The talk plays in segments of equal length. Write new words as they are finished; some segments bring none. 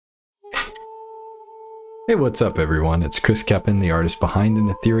Hey, what's up everyone? It's Chris Keppen, the artist behind An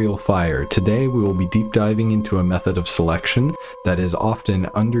Ethereal Fire. Today we will be deep diving into a method of selection that is often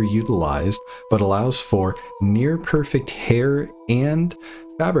underutilized, but allows for near perfect hair and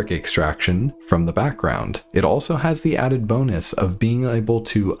fabric extraction from the background. It also has the added bonus of being able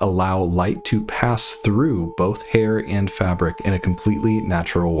to allow light to pass through both hair and fabric in a completely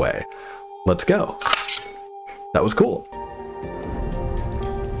natural way. Let's go. That was cool.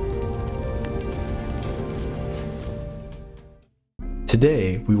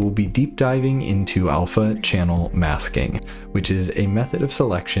 Today, we will be deep diving into alpha channel masking, which is a method of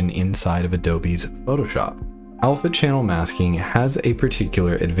selection inside of Adobe's Photoshop. Alpha channel masking has a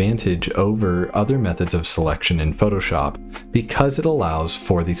particular advantage over other methods of selection in Photoshop because it allows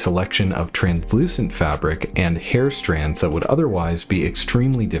for the selection of translucent fabric and hair strands that would otherwise be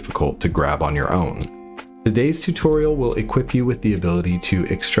extremely difficult to grab on your own. Today's tutorial will equip you with the ability to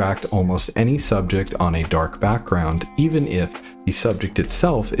extract almost any subject on a dark background, even if the subject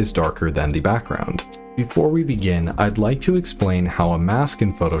itself is darker than the background. Before we begin, I'd like to explain how a mask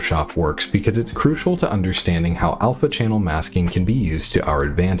in Photoshop works because it's crucial to understanding how alpha channel masking can be used to our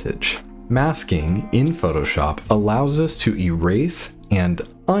advantage. Masking in Photoshop allows us to erase and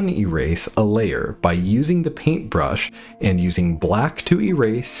unerase a layer by using the paintbrush and using black to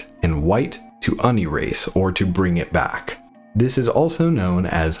erase and white to unerase or to bring it back. This is also known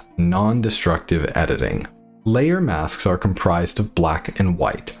as non-destructive editing. Layer masks are comprised of black and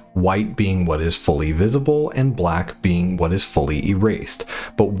white being what is fully visible and black being what is fully erased.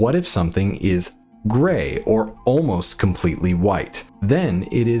 But what if something is gray or almost completely white? Then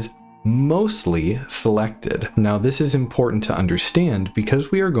it is mostly selected. Now this is important to understand because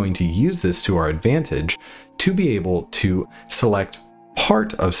we are going to use this to our advantage to be able to select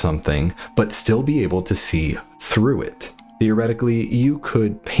part of something, but still be able to see through it. Theoretically, you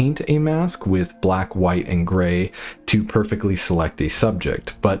could paint a mask with black, white, and gray to perfectly select a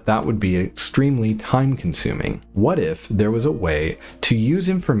subject, but that would be extremely time-consuming. What if there was a way to use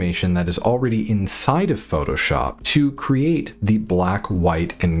information that is already inside of Photoshop to create the black,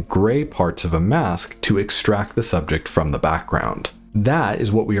 white, and gray parts of a mask to extract the subject from the background? That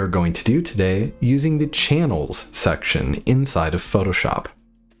is what we are going to do today using the Channels section inside of Photoshop.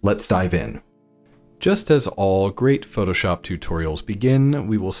 Let's dive in. Just as all great Photoshop tutorials begin,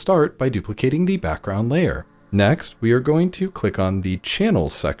 we will start by duplicating the background layer. Next, we are going to click on the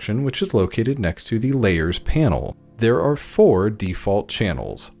Channels section, which is located next to the Layers panel. There are 4 default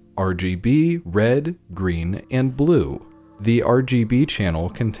channels: RGB, red, green, and blue. The RGB channel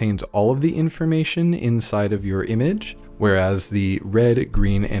contains all of the information inside of your image, whereas the red,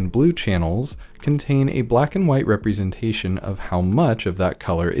 green, and blue channels contain a black and white representation of how much of that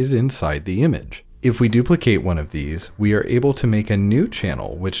color is inside the image. If we duplicate one of these, we are able to make a new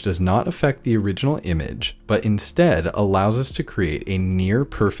channel which does not affect the original image, but instead allows us to create a near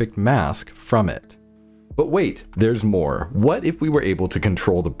perfect mask from it. But wait, there's more. What if we were able to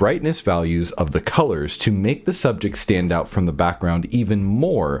control the brightness values of the colors to make the subject stand out from the background even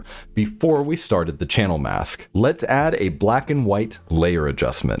more before we started the channel mask? Let's add a black and white layer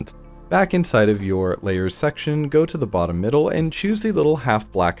adjustment. Back inside of your layers section, go to the bottom middle and choose the little half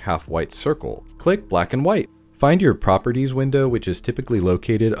black, half white circle. Click black and white. Find your properties window, which is typically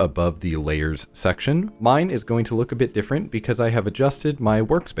located above the layers section. Mine is going to look a bit different because I have adjusted my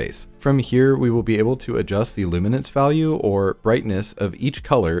workspace. From here, we will be able to adjust the luminance value or brightness of each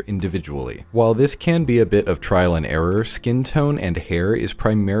color individually. While this can be a bit of trial and error, skin tone and hair is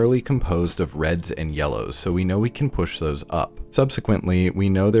primarily composed of reds and yellows, so we know we can push those up. Subsequently, we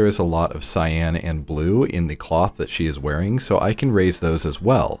know there is a lot of cyan and blue in the cloth that she is wearing, so I can raise those as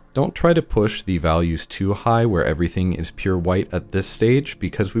well. Don't try to push the values too high where everything is pure white at this stage,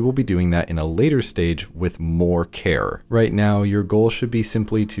 because we will be doing that in a later stage with more care. Right now, your goal should be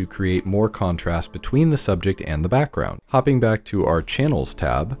simply to create more contrast between the subject and the background. Hopping back to our Channels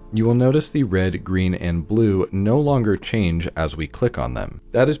tab, you will notice the red, green, and blue no longer change as we click on them.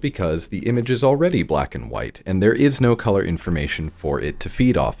 That is because the image is already black and white, and there is no color information for it to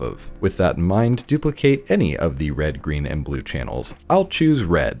feed off of. With that in mind, duplicate any of the red, green, and blue channels. I'll choose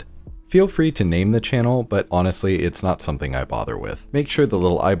red. Feel free to name the channel, but honestly, it's not something I bother with. Make sure the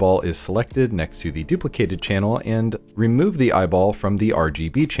little eyeball is selected next to the duplicated channel and remove the eyeball from the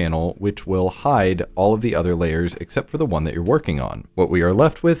RGB channel, which will hide all of the other layers except for the one that you're working on. What we are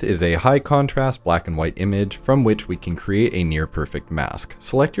left with is a high contrast black and white image from which we can create a near perfect mask.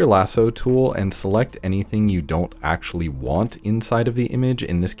 Select your lasso tool and select anything you don't actually want inside of the image.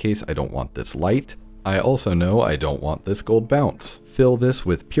 In this case, I don't want this light. I also know I don't want this gold bounce. Fill this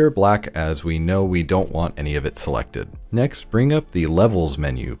with pure black, as we know we don't want any of it selected. Next, bring up the levels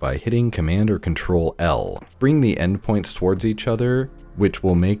menu by hitting Command or Control L. Bring the endpoints towards each other, which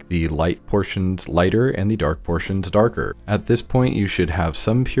will make the light portions lighter and the dark portions darker. At this point, you should have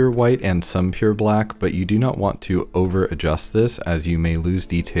some pure white and some pure black, but you do not want to over adjust this, as you may lose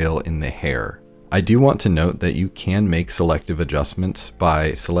detail in the hair. I do want to note that you can make selective adjustments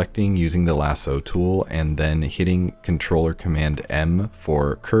by selecting using the lasso tool and then hitting Control or Command M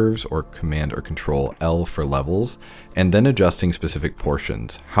for curves or Command or Control L for levels, and then adjusting specific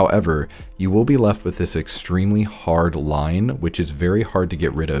portions. However, you will be left with this extremely hard line, which is very hard to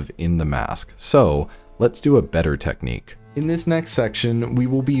get rid of in the mask. So let's do a better technique. In this next section, we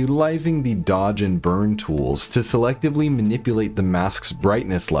will be utilizing the dodge and burn tools to selectively manipulate the mask's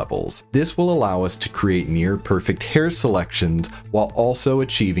brightness levels. This will allow us to create near perfect hair selections while also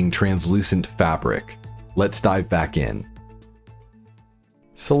achieving translucent fabric. Let's dive back in.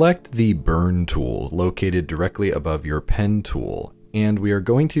 Select the burn tool located directly above your pen tool, and we are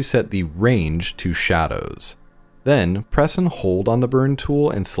going to set the range to shadows. Then press and hold on the burn tool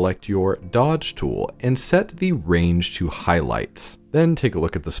and select your dodge tool and set the range to highlights. Then take a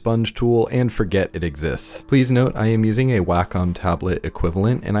look at the sponge tool and forget it exists. Please note I am using a Wacom tablet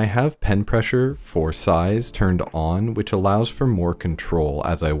equivalent, and I have pen pressure for size turned on, which allows for more control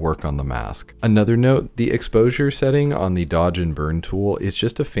as I work on the mask. Another note, the exposure setting on the dodge and burn tool is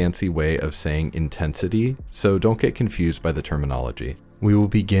just a fancy way of saying intensity, so don't get confused by the terminology. We will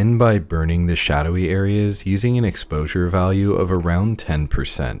begin by burning the shadowy areas using an exposure value of around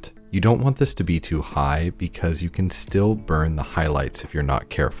 10%. You don't want this to be too high because you can still burn the highlights if you're not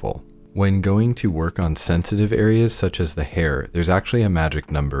careful. When going to work on sensitive areas such as the hair, there's actually a magic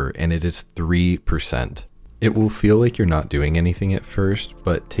number, and it is 3%. It will feel like you're not doing anything at first,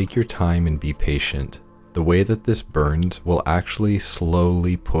 but take your time and be patient. The way that this burns will actually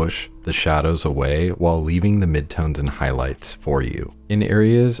slowly push the shadows away while leaving the midtones and highlights for you. In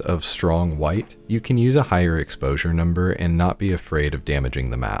areas of strong white, you can use a higher exposure number and not be afraid of damaging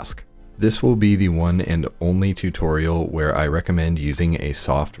the mask. This will be the one and only tutorial where I recommend using a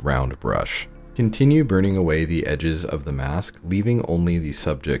soft round brush. Continue burning away the edges of the mask, leaving only the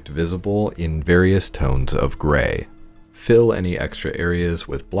subject visible in various tones of gray. Fill any extra areas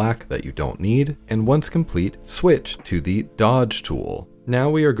with black that you don't need, and once complete, switch to the dodge tool. Now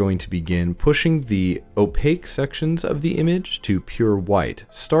we are going to begin pushing the opaque sections of the image to pure white,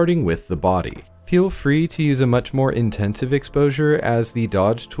 starting with the body. Feel free to use a much more intensive exposure, as the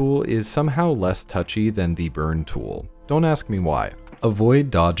dodge tool is somehow less touchy than the burn tool. Don't ask me why. Avoid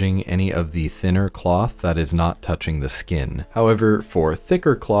dodging any of the thinner cloth that is not touching the skin. However, for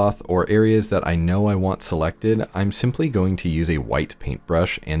thicker cloth or areas that I know I want selected, I'm simply going to use a white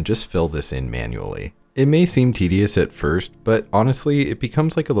paintbrush and just fill this in manually. It may seem tedious at first, but honestly, it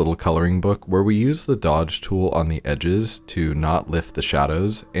becomes like a little coloring book where we use the dodge tool on the edges to not lift the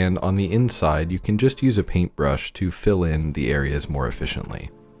shadows, and on the inside, you can just use a paintbrush to fill in the areas more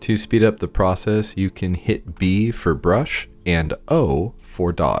efficiently. To speed up the process, you can hit B for brush and O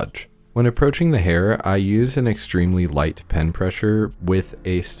for dodge. When approaching the hair, I use an extremely light pen pressure with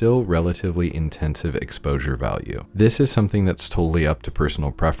a still relatively intensive exposure value. This is something that's totally up to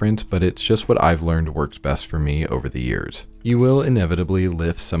personal preference, but it's just what I've learned works best for me over the years. You will inevitably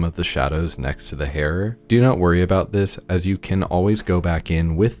lift some of the shadows next to the hair. Do not worry about this, as you can always go back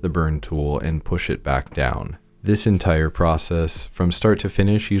in with the burn tool and push it back down. This entire process, from start to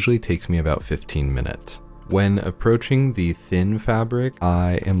finish, usually takes me about 15 minutes. When approaching the thin fabric,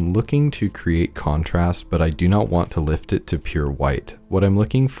 I am looking to create contrast, but I do not want to lift it to pure white. What I'm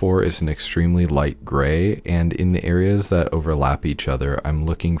looking for is an extremely light gray, and in the areas that overlap each other, I'm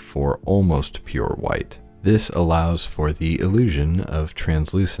looking for almost pure white. This allows for the illusion of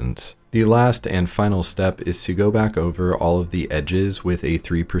translucence. The last and final step is to go back over all of the edges with a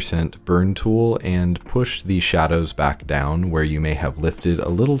 3% burn tool and push the shadows back down where you may have lifted a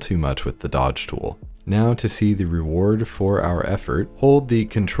little too much with the dodge tool. Now, to see the reward for our effort, hold the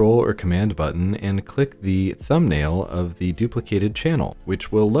Control or Command button and click the thumbnail of the duplicated channel,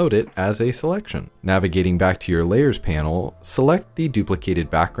 which will load it as a selection. Navigating back to your Layers panel, select the duplicated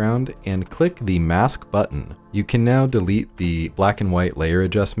background and click the Mask button. You can now delete the black and white layer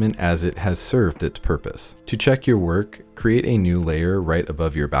adjustment, as it has served its purpose. To check your work, create a new layer right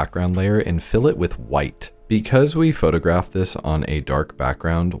above your background layer and fill it with white. Because we photographed this on a dark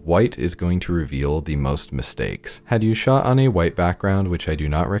background, white is going to reveal the most mistakes. Had you shot on a white background, which I do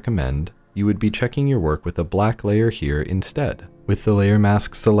not recommend, you would be checking your work with a black layer here instead. With the layer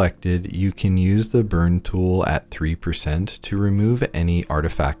mask selected, you can use the burn tool at 3% to remove any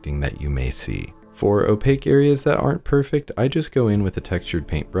artifacting that you may see. For opaque areas that aren't perfect, I just go in with a textured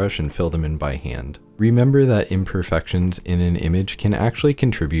paintbrush and fill them in by hand. Remember that imperfections in an image can actually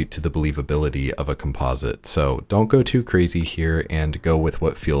contribute to the believability of a composite, so don't go too crazy here and go with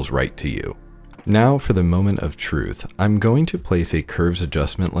what feels right to you. Now for the moment of truth. I'm going to place a curves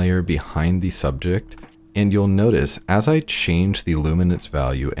adjustment layer behind the subject, and you'll notice as I change the luminance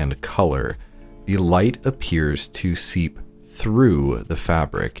value and color, the light appears to seep through the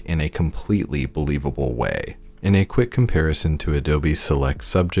fabric in a completely believable way. In a quick comparison to Adobe's Select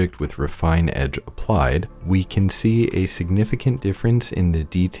Subject with Refine Edge applied, we can see a significant difference in the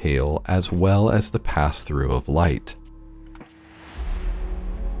detail as well as the pass-through of light.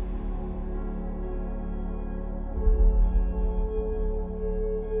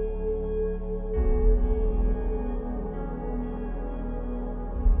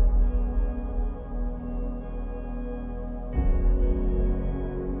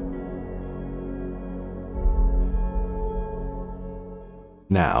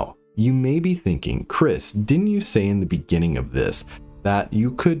 Now, you may be thinking, Chris, didn't you say in the beginning of this that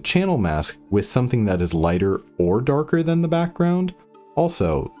you could channel mask with something that is lighter or darker than the background?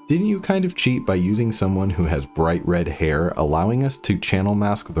 Also, didn't you kind of cheat by using someone who has bright red hair, allowing us to channel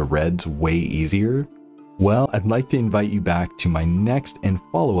mask the reds way easier? Well, I'd like to invite you back to my next and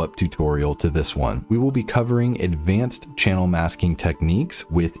follow-up tutorial to this one. We will be covering advanced channel masking techniques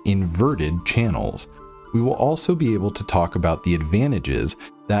with inverted channels. We will also be able to talk about the advantages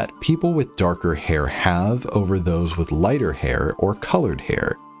that people with darker hair have over those with lighter hair or colored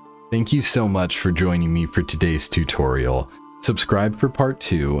hair. Thank you so much for joining me for today's tutorial. Subscribe for part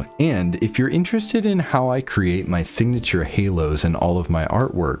 2, and if you're interested in how I create my signature halos in all of my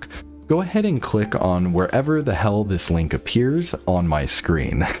artwork, go ahead and click on wherever the hell this link appears on my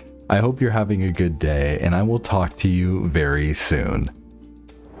screen. I hope you're having a good day, and I will talk to you very soon.